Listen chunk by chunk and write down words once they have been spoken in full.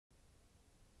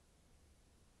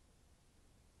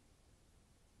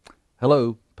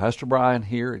Hello, Pastor Bryan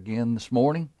here again this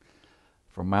morning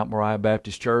from Mount Moriah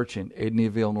Baptist Church in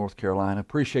Edneyville, North Carolina.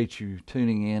 Appreciate you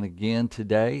tuning in again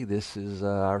today. This is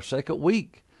our second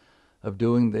week of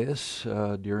doing this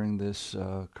during this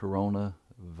coronavirus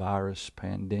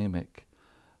pandemic.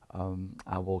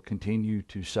 I will continue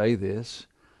to say this.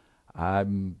 I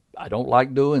don't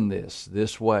like doing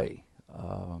this way.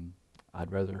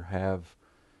 I'd rather have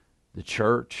the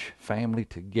church family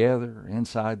together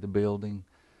inside the building.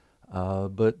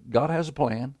 But God has a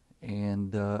plan,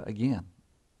 and again,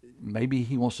 maybe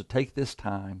He wants to take this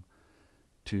time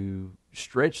to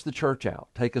stretch the church out,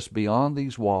 take us beyond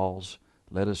these walls,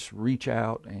 let us reach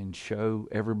out and show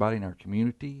everybody in our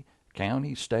community,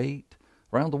 county, state,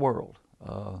 around the world,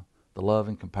 the love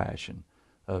and compassion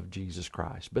of Jesus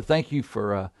Christ. But thank you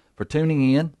for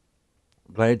tuning in.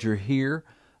 Glad you're here.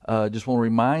 Just want to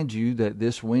remind you that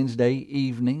this Wednesday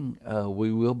evening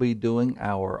we will be doing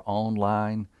our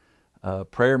online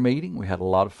prayer meeting. We had a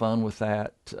lot of fun with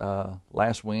that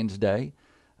last Wednesday.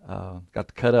 Got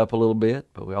to cut up a little bit,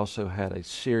 but we also had a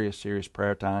serious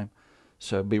prayer time.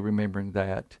 So be remembering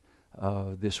that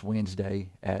this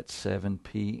Wednesday at 7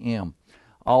 p.m.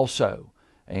 Also,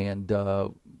 and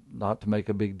not to make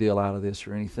a big deal out of this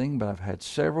or anything, but I've had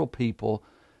several people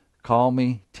call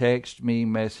me, text me,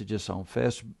 message us on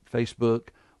Facebook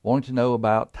wanting to know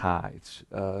about tithes.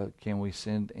 Can we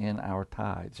send in our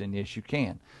tithes? And yes, you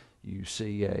can. You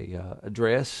see a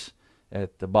address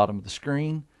at the bottom of the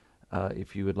screen.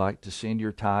 If you would like to send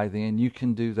your tithe in, you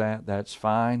can do that. That's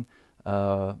fine.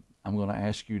 I'm going to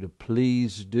ask you to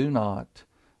please do not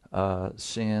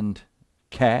send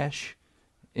cash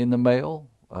in the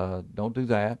mail. Don't do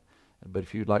that. But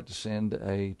if you'd like to send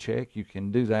a check, you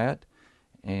can do that.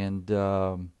 And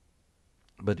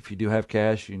but if you do have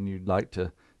cash and you'd like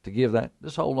to give that,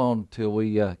 just hold on until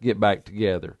we get back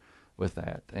together with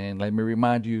that. And let me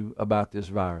remind you about this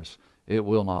virus. It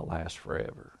will not last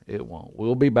forever. It won't.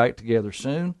 We'll be back together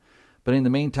soon. But in the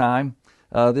meantime,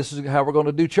 this is how we're going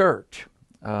to do church.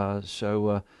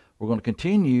 So we're going to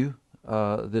continue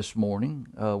this morning,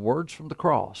 Words from the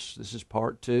Cross. This is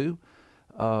part 2.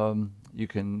 You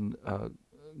can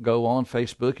go on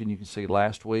Facebook and you can see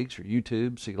last week's, or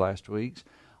YouTube, see last week's.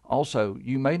 Also,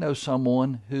 you may know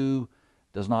someone who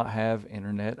does not have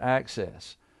internet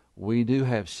access. We do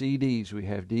have CDs, we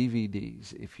have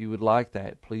DVDs. If you would like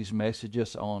that, please message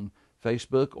us on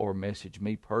Facebook or message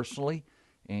me personally,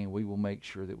 and we will make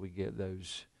sure that we get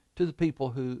those to the people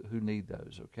who need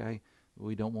those, okay?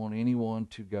 We don't want anyone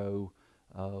to go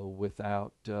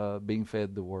without being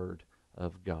fed the Word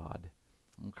of God,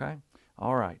 okay?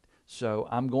 All right, so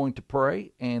I'm going to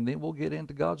pray, and then we'll get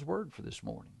into God's Word for this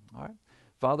morning, all right?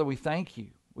 Father, we thank you.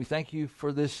 We thank you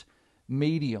for this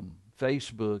medium,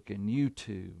 Facebook and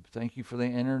YouTube. Thank you for the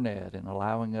internet and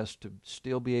allowing us to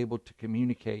still be able to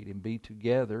communicate and be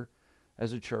together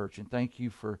as a church. And thank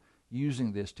you for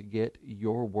using this to get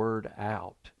your word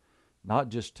out, not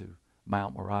just to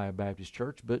Mount Moriah Baptist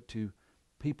Church, but to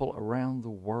people around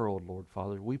the world, Lord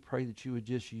Father. We pray that you would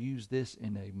just use this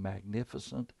in a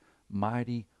magnificent,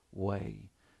 mighty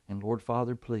way. And Lord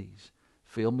Father, please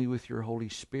fill me with your Holy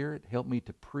Spirit. Help me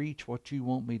to preach what you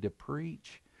want me to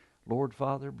preach, Lord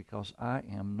Father, because I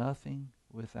am nothing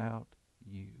without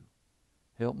you.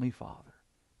 Help me, Father.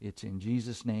 It's in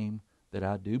Jesus' name that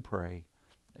I do pray.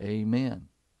 Amen.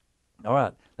 All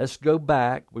right, let's go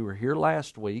back. We were here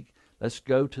last week. Let's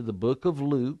go to the book of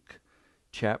Luke,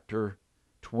 chapter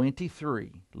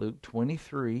 23. Luke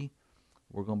 23.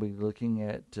 We're going to be looking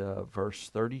at verse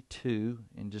 32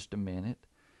 in just a minute.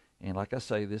 And like I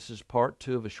say, this is part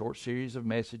 2 of a short series of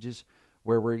messages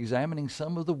where we're examining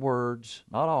some of the words,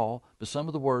 not all, but some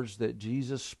of the words that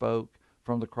Jesus spoke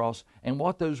from the cross and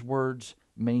what those words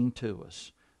mean to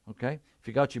us. Okay? If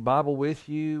you got your Bible with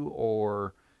you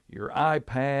or your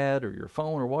iPad or your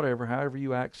phone or whatever, however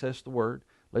you access the Word,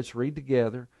 let's read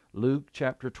together Luke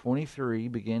chapter 23,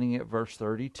 beginning at verse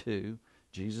 32.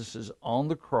 Jesus is on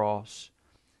the cross.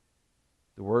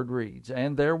 The Word reads,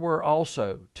 "And there were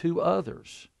also 2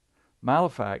 others,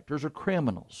 malefactors or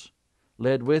criminals,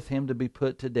 led with him to be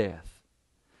put to death.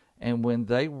 And when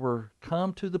they were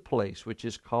come to the place which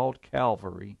is called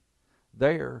Calvary,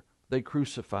 there they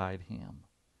crucified him.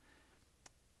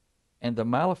 And the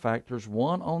malefactors,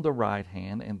 one on the right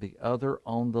hand and the other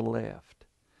on the left.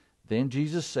 Then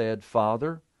Jesus said,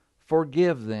 Father,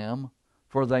 forgive them,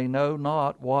 for they know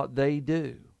not what they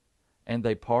do. And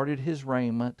they parted his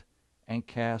raiment and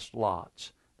cast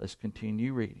lots." Let's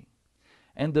continue reading.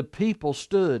 "And the people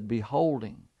stood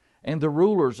beholding, and the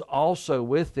rulers also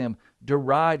with them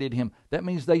derided him." That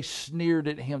means they sneered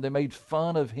at him. They made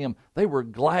fun of him. They were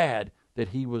glad that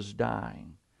he was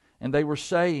dying. "And they were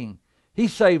saying, He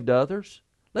saved others.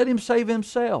 Let him save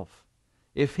himself,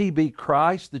 if he be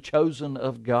Christ, the chosen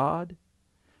of God.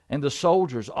 And the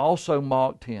soldiers also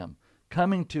mocked him,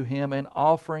 coming to him and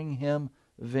offering him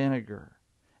vinegar,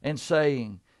 and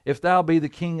saying, If thou be the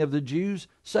King of the Jews,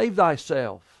 save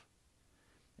thyself.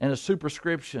 And a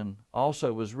superscription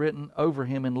also was written over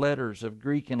him in letters of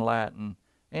Greek and Latin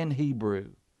and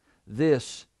Hebrew,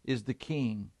 This is the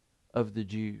King of the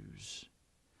Jews.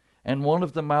 And one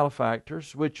of the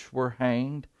malefactors which were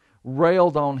hanged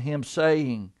railed on him,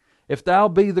 saying, If thou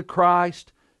be the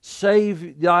Christ,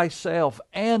 save thyself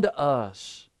and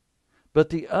us. But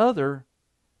the other,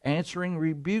 answering,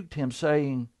 rebuked him,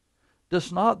 saying,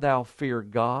 Dost not thou fear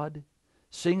God,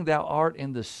 seeing thou art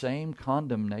in the same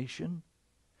condemnation?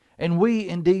 And we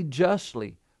indeed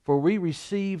justly, for we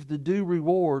receive the due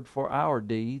reward for our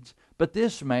deeds. But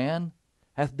this man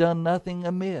hath done nothing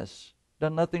amiss,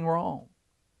 done nothing wrong.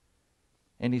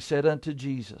 And he said unto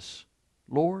Jesus,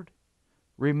 Lord,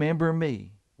 remember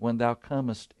me when thou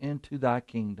comest into thy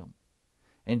kingdom.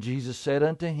 And Jesus said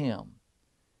unto him,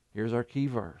 here's our key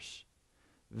verse,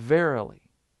 Verily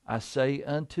I say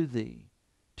unto thee,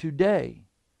 today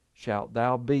shalt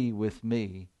thou be with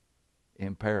me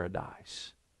in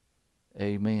paradise.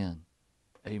 Amen.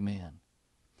 Amen.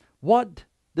 What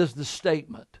does the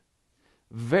statement,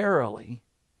 Verily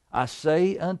I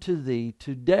say unto thee,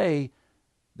 today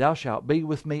thou shalt be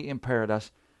with me in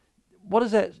paradise, what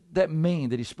does that mean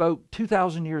that he spoke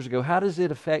 2,000 years ago? How does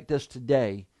it affect us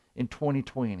today in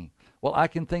 2020? Well, I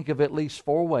can think of at least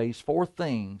four ways, four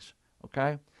things,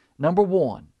 okay? Number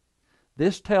one,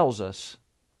 this tells us,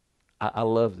 I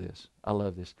love this,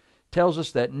 tells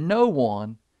us that no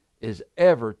one is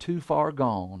ever too far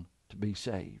gone to be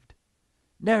saved.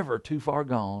 Never too far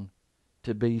gone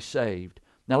to be saved.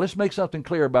 Now let's make something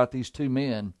clear about these two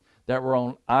men that were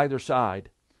on either side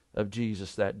of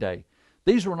Jesus that day.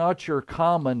 These were not your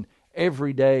common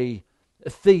everyday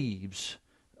thieves.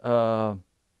 They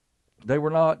were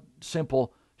not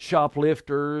simple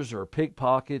shoplifters or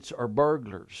pickpockets or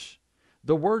burglars.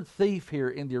 The word thief here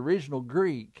in the original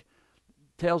Greek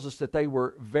tells us that they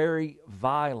were very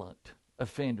violent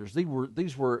offenders.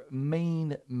 These were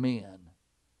mean men.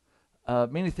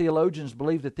 Many theologians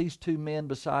believe that these two men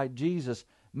beside Jesus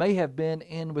may have been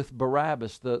in with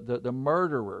Barabbas, the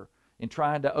murderer, in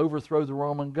trying to overthrow the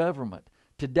Roman government.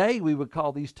 Today we would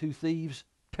call these two thieves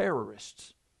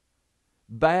terrorists.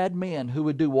 Bad men who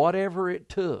would do whatever it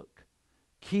took,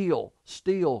 kill,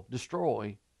 steal,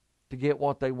 destroy, to get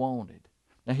what they wanted.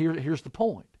 Now here's the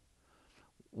point.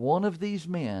 One of these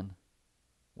men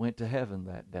went to heaven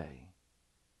that day.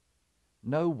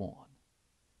 No one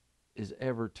is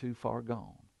ever too far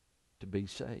gone to be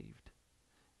saved.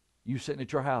 You sitting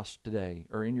at your house today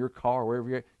or in your car, wherever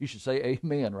you're at, you should say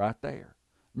amen right there.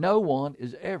 No one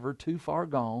is ever too far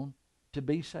gone to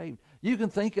be saved. You can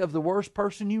think of the worst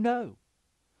person you know.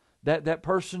 That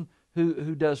person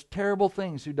who does terrible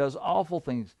things, who does awful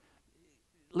things.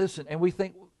 Listen, and we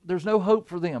think there's no hope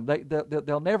for them.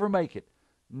 They'll never make it.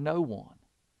 No one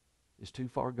is too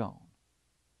far gone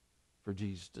for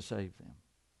Jesus to save them.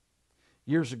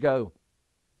 Years ago,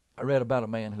 I read about a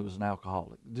man who was an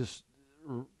alcoholic, just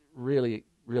really,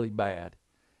 really bad.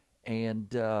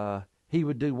 And he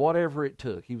would do whatever it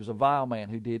took. He was a vile man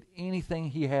who did anything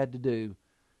he had to do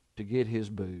to get his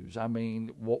booze. I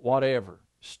mean, whatever,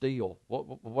 steal,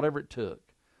 whatever it took.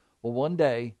 Well, one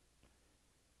day,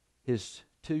 his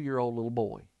 2-year-old little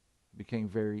boy became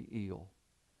very ill.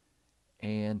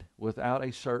 And without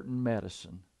a certain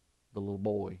medicine, the little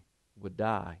boy would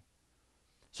die.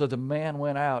 So the man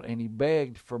went out and he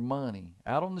begged for money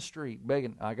out on the street,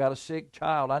 begging, I got a sick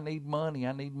child, I need money.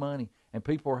 And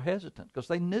people were hesitant because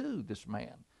they knew this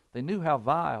man. They knew how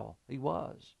vile he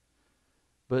was.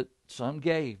 But some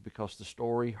gave because the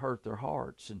story hurt their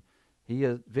hearts. And he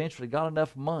eventually got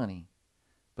enough money.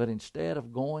 But instead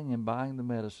of going and buying the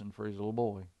medicine for his little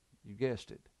boy, you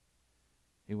guessed it,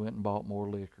 he went and bought more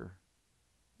liquor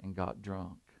and got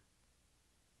drunk.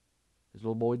 His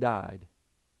little boy died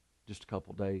just a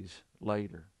couple days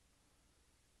later.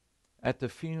 At the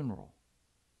funeral,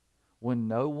 when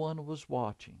no one was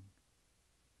watching,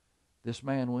 this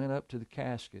man went up to the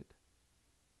casket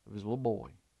of his little boy,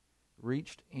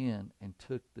 reached in and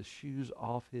took the shoes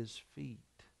off his feet,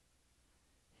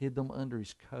 hid them under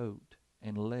his coat,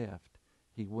 and left.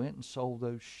 He went and sold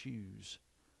those shoes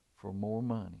for more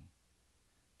money.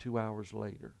 2 hours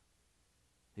later,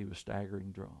 he was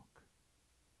staggering drunk.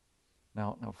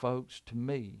 Now, folks, to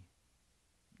me,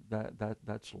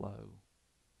 that's low.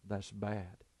 That's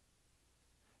bad.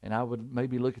 And I would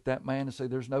maybe look at that man and say,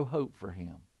 there's no hope for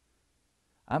him.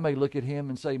 I may look at him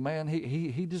and say, man,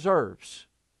 he deserves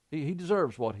He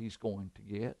deserves what he's going to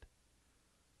get.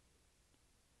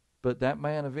 But that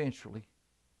man eventually,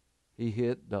 he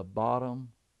hit the bottom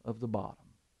of the bottom.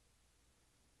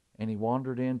 And he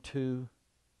wandered into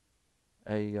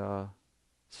a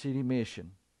city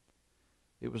mission.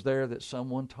 It was there that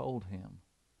someone told him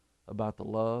about the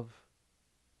love,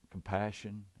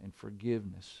 compassion, and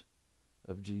forgiveness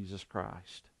of Jesus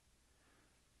Christ.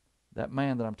 That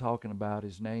man that I'm talking about,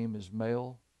 his name is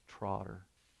Melton.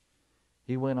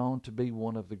 He went on to be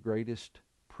one of the greatest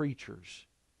preachers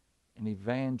and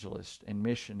evangelists and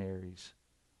missionaries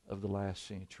of the last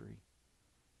century.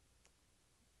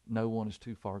 No one is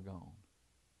too far gone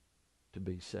to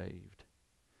be saved.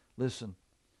 Listen,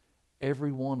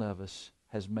 every one of us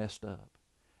has messed up.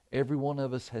 Every one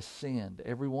of us has sinned.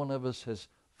 Every one of us has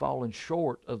fallen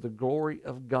short of the glory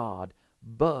of God.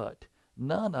 But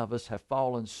none of us have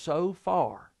fallen so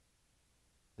far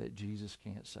that Jesus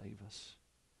can't save us.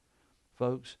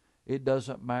 Folks, it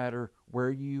doesn't matter where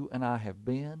you and I have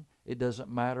been. It doesn't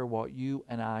matter what you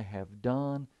and I have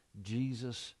done.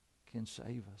 Jesus can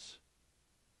save us.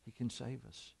 He can save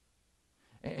us.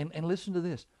 And listen to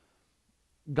this.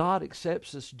 God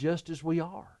accepts us just as we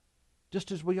are.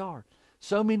 Just as we are.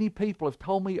 So many people have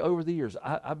told me over the years,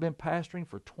 I've been pastoring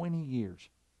for 20 years.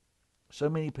 So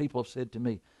many people have said to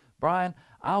me, Bryan,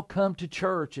 I'll come to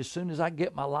church as soon as I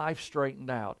get my life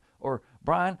straightened out. Or,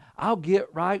 Bryan, I'll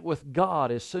get right with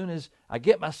God as soon as I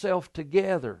get myself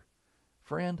together.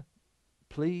 Friend,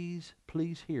 please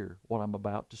hear what I'm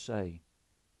about to say.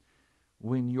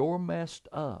 When you're messed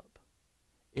up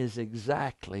is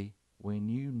exactly when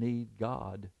you need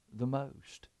God the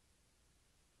most.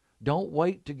 Don't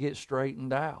wait to get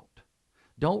straightened out.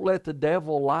 Don't let the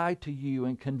devil lie to you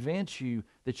and convince you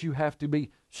that you have to be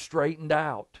straightened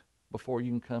out before you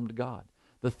can come to God.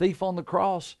 The thief on the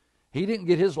cross, he didn't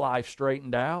get his life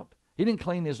straightened out. He didn't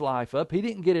clean his life up. He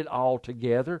didn't get it all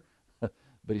together.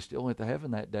 But he still went to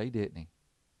heaven that day, didn't he?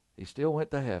 He still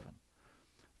went to heaven.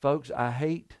 Folks, I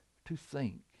hate to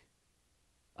think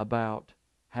about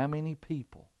how many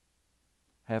people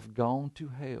have gone to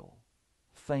hell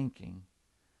thinking,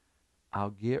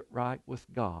 I'll get right with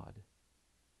God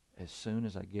as soon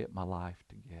as I get my life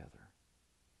together.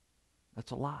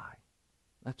 That's a lie.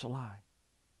 That's a lie.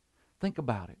 Think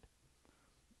about it.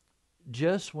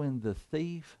 Just when the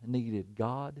thief needed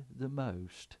God the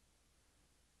most,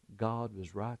 God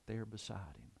was right there beside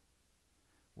him.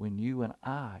 When you and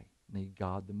I need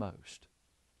God the most,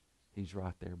 He's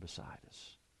right there beside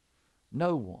us.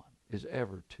 No one is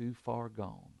ever too far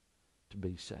gone to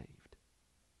be saved.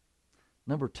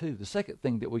 Number two, the second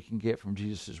thing that we can get from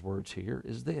Jesus' words here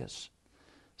is this.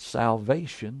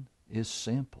 Salvation is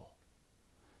simple.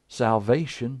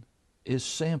 Salvation is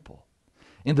simple.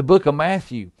 In the book of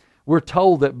Matthew, we're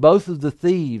told that both of the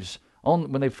thieves,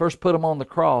 when they first put him on the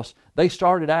cross, they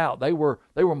started out, they were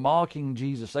mocking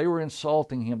Jesus. They were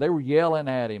insulting him. They were yelling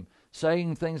at him,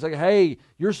 saying things like, hey,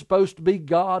 you're supposed to be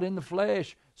God in the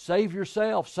flesh. Save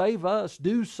yourself. Save us.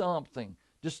 Do something.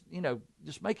 Just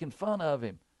making fun of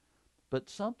him. But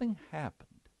something happened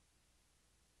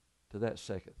to that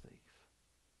second thief.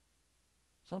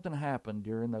 Something happened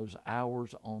during those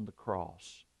hours on the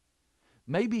cross.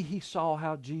 Maybe he saw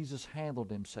how Jesus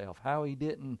handled himself, how he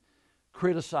didn't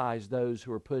criticize those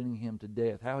who were putting him to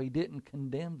death, how he didn't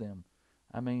condemn them.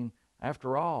 I mean,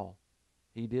 after all,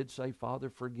 he did say, Father,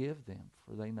 forgive them,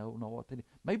 for they know not what they do.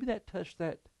 Maybe that touched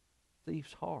that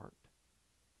thief's heart.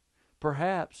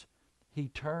 Perhaps he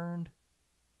turned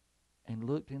and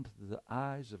looked into the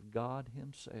eyes of God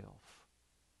himself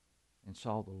and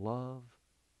saw the love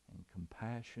and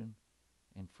compassion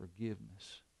and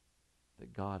forgiveness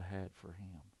that God had for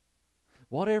him.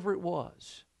 Whatever it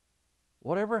was,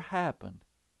 whatever happened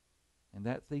in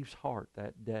that thief's heart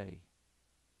that day,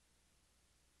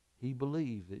 he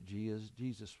believed that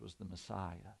Jesus was the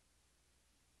Messiah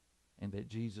and that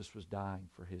Jesus was dying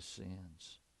for his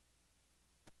sins.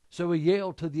 So he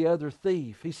yelled to the other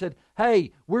thief. He said,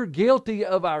 hey, we're guilty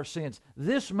of our sins.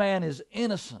 This man is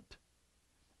innocent.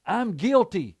 I'm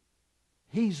guilty.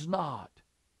 He's not.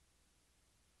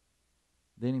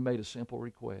 Then he made a simple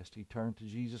request. He turned to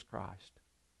Jesus Christ.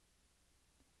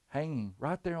 Hanging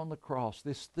right there on the cross,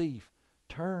 this thief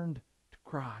turned to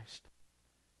Christ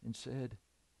and said,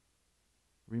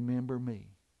 remember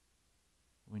me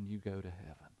when you go to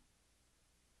heaven.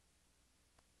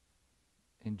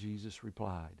 And Jesus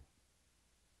replied,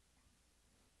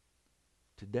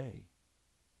 today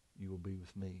you will be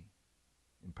with me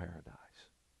in paradise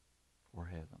or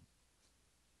heaven.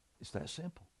 It's that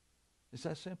simple. It's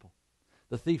that simple.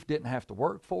 The thief didn't have to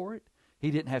work for it.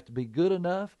 He didn't have to be good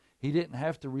enough. He didn't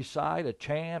have to recite a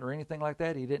chant or anything like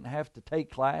that. He didn't have to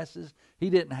take classes. He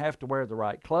didn't have to wear the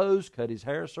right clothes, cut his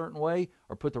hair a certain way,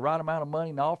 or put the right amount of money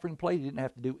in the offering plate. He didn't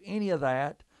have to do any of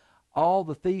that. All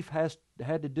the thief had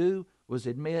to do was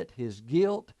admit his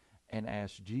guilt and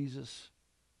ask Jesus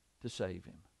to save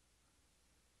him.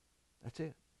 That's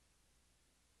it.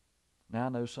 Now I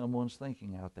know someone's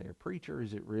thinking out there, preacher,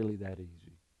 is it really that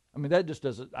easy? I mean, that just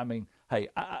doesn't, hey,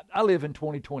 I live in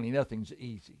 2020. Nothing's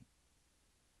easy.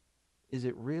 Is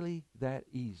it really that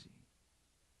easy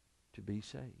to be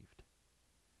saved?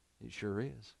 It sure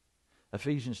is.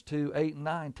 Ephesians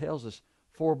 2:8-9 tells us,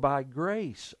 for by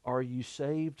grace are you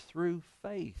saved through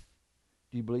faith.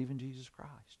 Do you believe in Jesus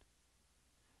Christ?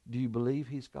 Do you believe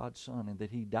he's God's Son and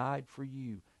that he died for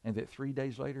you and that 3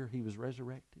 days later he was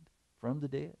resurrected from the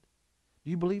dead?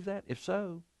 Do you believe that? If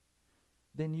so,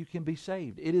 then you can be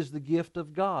saved. It is the gift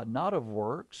of God, not of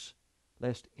works,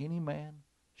 lest any man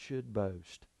should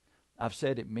boast. I've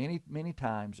said it many, many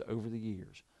times over the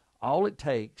years. All it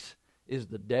takes is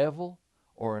the devil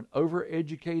or an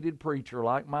overeducated preacher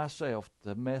like myself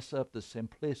to mess up the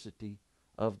simplicity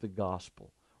of the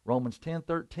gospel. Romans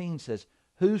 10:13 says,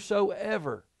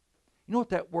 whosoever. You know what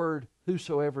that word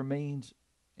whosoever means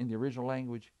in the original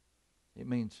language? It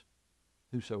means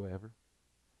whosoever.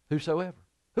 Whosoever.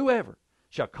 Whoever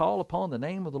shall call upon the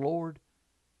name of the Lord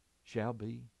shall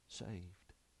be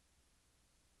saved.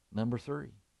 Number 3.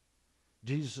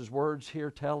 Jesus' words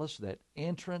here tell us that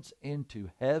entrance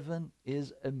into heaven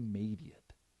is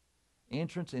immediate.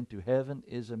 Entrance into heaven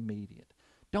is immediate.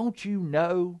 Don't you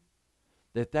know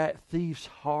that thief's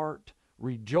heart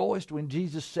rejoiced when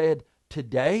Jesus said,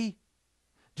 today?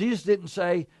 Jesus didn't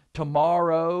say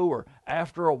tomorrow or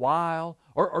after a while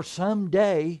or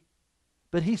someday,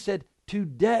 but he said,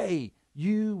 today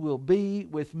you will be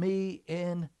with me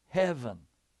in heaven.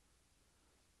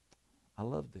 I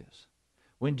love this.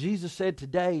 When Jesus said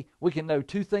today, we can know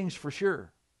 2 things for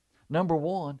sure. Number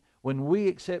 1, when we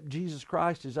accept Jesus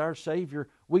Christ as our Savior,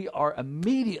 we are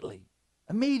immediately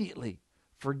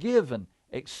forgiven,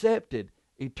 accepted,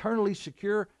 eternally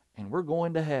secure, and we're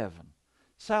going to heaven.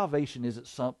 Salvation isn't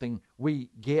something we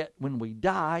get when we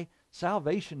die.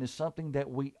 Salvation is something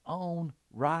that we own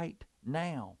right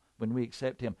now when we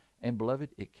accept him. And beloved,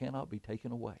 it cannot be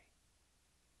taken away.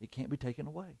 It can't be taken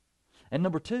away. And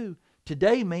number 2,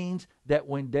 today means that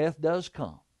when death does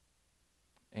come,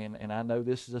 and I know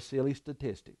this is a silly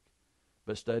statistic,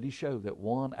 but studies show that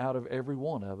 1 out of every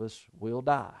one of us will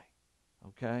die.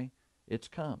 Okay? It's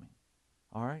coming.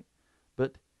 All right?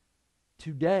 But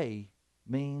today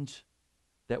means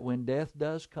that when death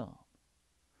does come,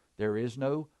 there is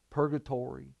no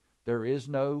purgatory, there is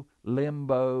no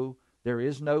limbo, there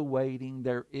is no waiting,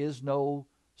 there is no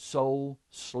soul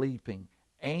sleeping.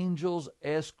 Angels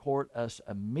escort us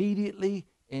immediately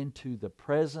into the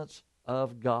presence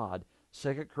of God.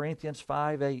 2 Corinthians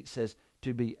 5:8 says,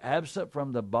 to be absent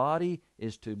from the body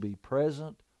is to be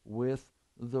present with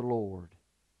the Lord.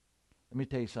 Let me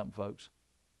tell you something, folks.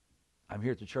 I'm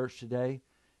here at the church today,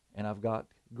 and I've got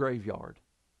graveyard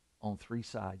on 3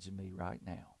 sides of me right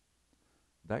now.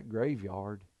 That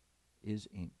graveyard is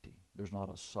empty. There's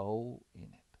not a soul in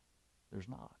it. There's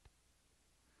not.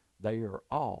 They are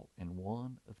all in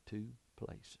one of 2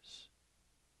 places.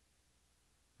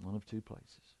 One of 2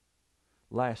 places.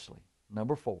 Lastly,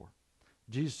 number 4,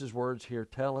 Jesus' words here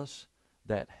tell us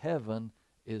that heaven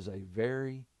is a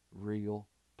very real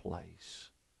place.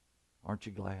 Aren't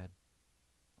you glad?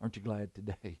 Aren't you glad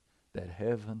today that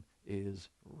heaven is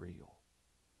real?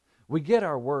 We get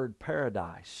our word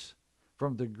paradise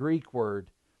from the Greek word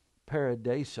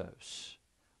paradisos,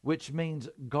 which means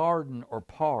garden or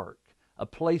park, a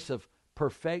place of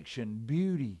perfection,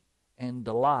 beauty, and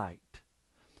delight.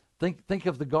 Think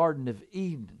of the Garden of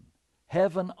Eden,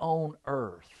 heaven on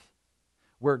earth,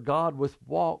 where God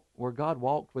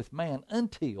walked with man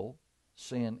until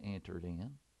sin entered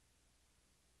in.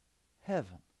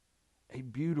 Heaven, a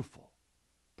beautiful,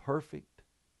 perfect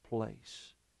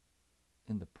place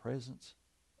in the presence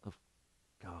of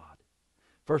God.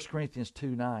 1 Corinthians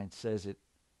 2:9 says it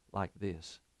like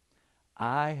this: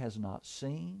 eye has not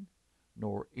seen,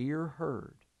 nor ear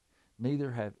heard,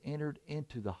 neither have entered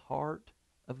into the heart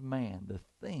of man the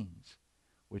things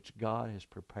which God has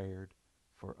prepared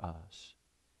for us.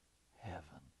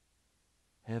 Heaven.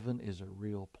 Heaven is a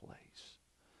real place.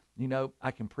 You know,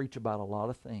 I can preach about a lot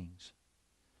of things,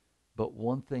 but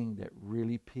one thing that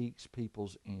really piques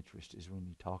people's interest is when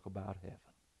you talk about heaven.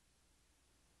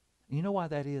 You know why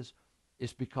that is?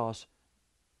 It's because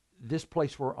this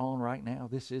place we're on right now,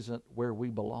 this isn't where we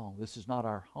belong. This is not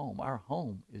our home. Our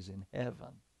home is in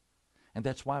heaven. And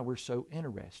that's why we're so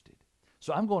interested.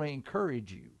 So I'm going to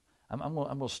encourage you. I'm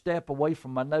going to step away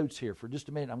from my notes here for just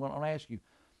a minute. I'm going to ask you,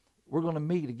 we're going to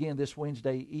meet again this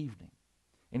Wednesday evening.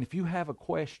 And if you have a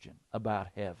question about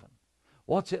heaven,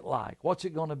 what's it like? What's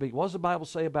it going to be? What does the Bible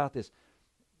say about this?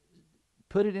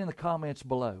 Put it in the comments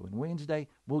below. And Wednesday,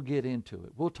 we'll get into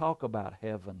it. We'll talk about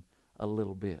heaven a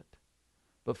little bit.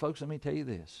 But folks, let me tell you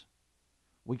this.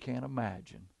 We can't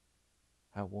imagine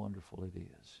how wonderful it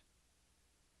is.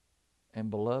 And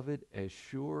beloved, as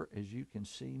sure as you can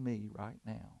see me right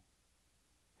now,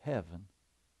 heaven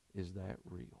is that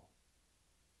real.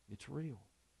 It's real.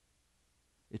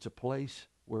 It's a place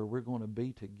where we're going to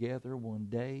be together one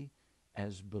day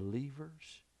as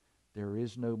believers. There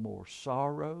is no more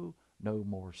sorrow, no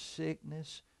more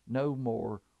sickness, no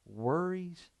more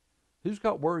worries. Who's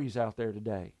got worries out there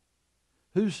today?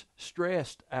 Who's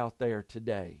stressed out there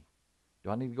today?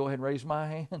 Do I need to go ahead and raise my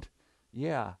hand?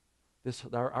 Yeah.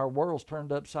 Our world's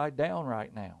turned upside down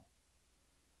right now.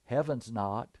 Heaven's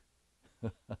not.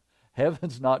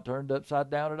 Heaven's not turned upside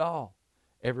down at all.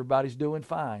 Everybody's doing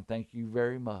fine. Thank you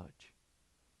very much.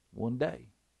 One day,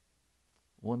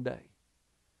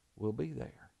 we'll be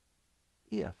there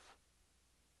if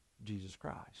Jesus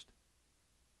Christ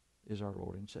is our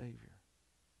Lord and Savior.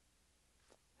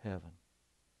 Heaven.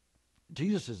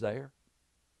 Jesus is there.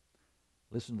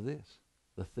 Listen to this.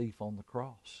 The thief on the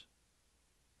cross.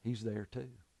 He's there too.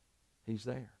 He's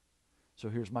there. So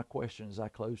here's my question as I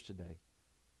close today.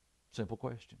 Simple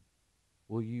question.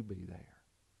 Will you be there?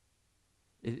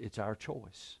 It's our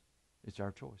choice. It's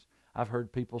our choice. I've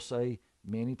heard people say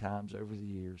many times over the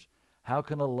years, how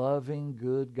can a loving,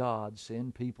 good God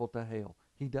send people to hell?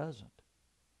 He doesn't.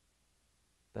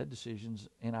 That decision's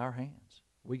in our hands.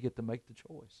 We get to make the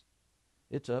choice.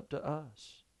 It's up to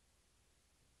us.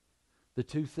 The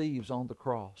two thieves on the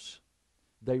cross,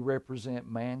 they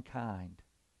represent mankind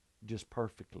just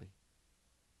perfectly.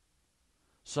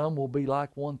 Some will be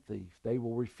like one thief. They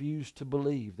will refuse to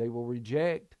believe. They will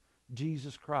reject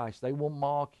Jesus Christ. They will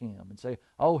mock him and say,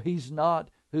 oh, he's not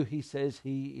who he says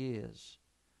he is.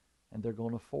 And they're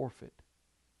going to forfeit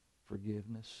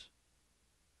forgiveness,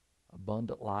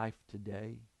 abundant life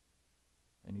today,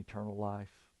 and eternal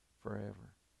life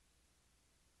forever.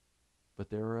 But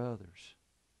there are others.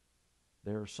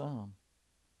 There are some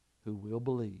who will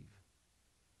believe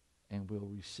and will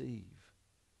receive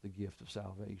the gift of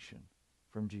salvation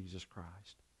from Jesus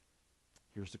Christ.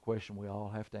 Here's the question we all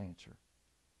have to answer.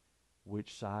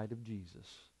 Which side of Jesus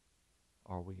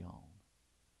are we on?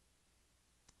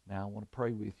 Now I want to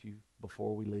pray with you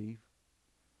before we leave.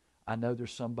 I know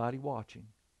there's somebody watching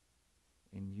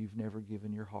and you've never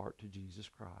given your heart to Jesus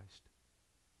Christ.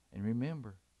 And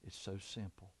remember, it's so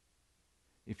simple.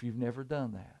 If you've never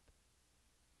done that,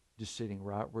 just sitting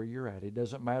right where you're at. It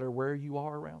doesn't matter where you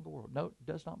are around the world. No, it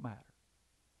does not matter.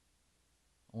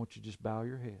 I want you to just bow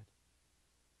your head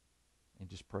and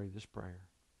just pray this prayer.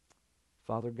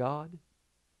 Father God,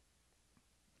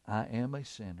 I am a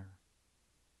sinner.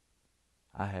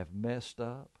 I have messed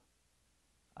up.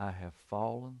 I have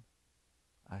fallen.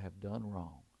 I have done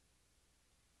wrong.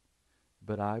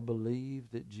 But I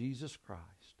believe that Jesus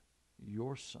Christ,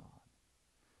 your Son,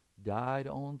 died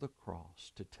on the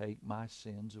cross to take my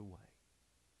sins away.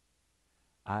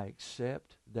 I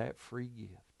accept that free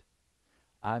gift.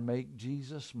 I make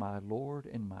Jesus my Lord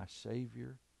and my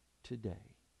Savior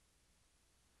today.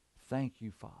 Thank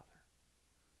you, Father,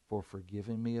 for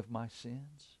forgiving me of my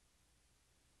sins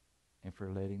and for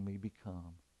letting me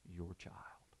become your child.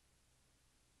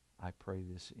 I pray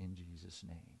this in Jesus'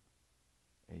 name.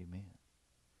 Amen.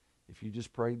 If you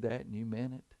just prayed that and you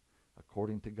meant it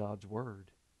according to God's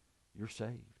word, you're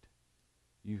saved.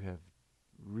 You have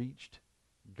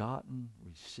received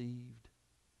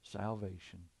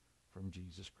salvation from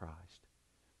Jesus Christ.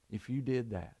 If you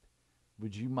did that,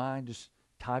 would you mind just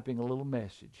typing a little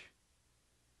message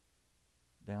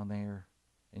down there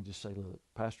and just say, look,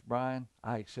 Pastor Bryan,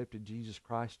 I accepted Jesus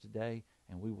Christ today,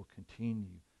 and we will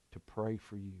continue to pray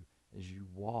for you as you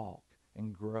walk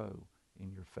and grow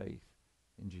in your faith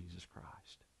in Jesus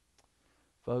Christ.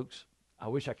 Folks, I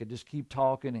wish I could just keep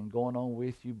talking and going on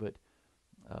with you, but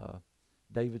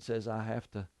David says I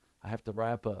have to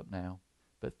wrap up now.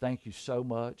 But thank you so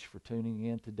much for tuning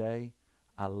in today.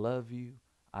 I love you.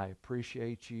 I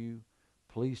appreciate you.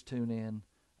 Please tune in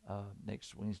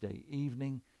next Wednesday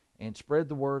evening and spread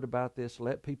the word about this.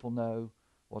 Let people know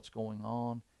what's going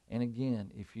on. And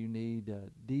again, if you need a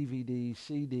DVD,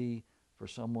 CD for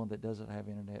someone that doesn't have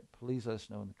internet, please let us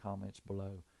know in the comments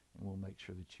below, and we'll make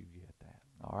sure that you get that.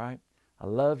 All right? I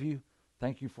love you.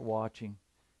 Thank you for watching,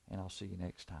 and I'll see you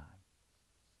next time.